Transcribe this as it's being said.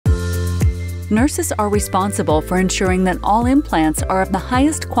Nurses are responsible for ensuring that all implants are of the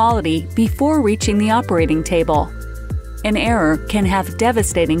highest quality before reaching the operating table. An error can have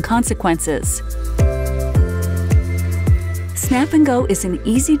devastating consequences. Snap&Go is an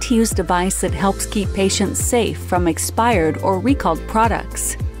easy-to-use device that helps keep patients safe from expired or recalled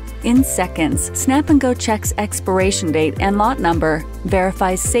products. In seconds, Snap&Go checks expiration date and lot number,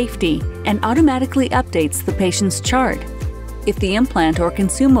 verifies safety, and automatically updates the patient's chart. If the implant or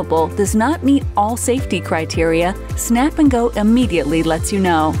consumable does not meet all safety criteria, Snap&Go immediately lets you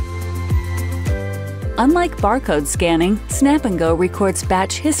know. Unlike barcode scanning, Snap&Go records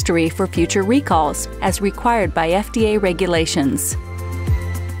batch history for future recalls, as required by FDA regulations.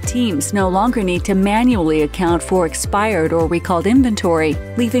 Teams no longer need to manually account for expired or recalled inventory,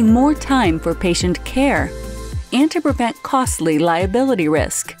 leaving more time for patient care and to prevent costly liability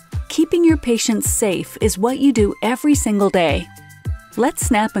risk. Keeping your patients safe is what you do every single day. Let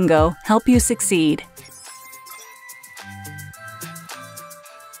Snap&Go help you succeed.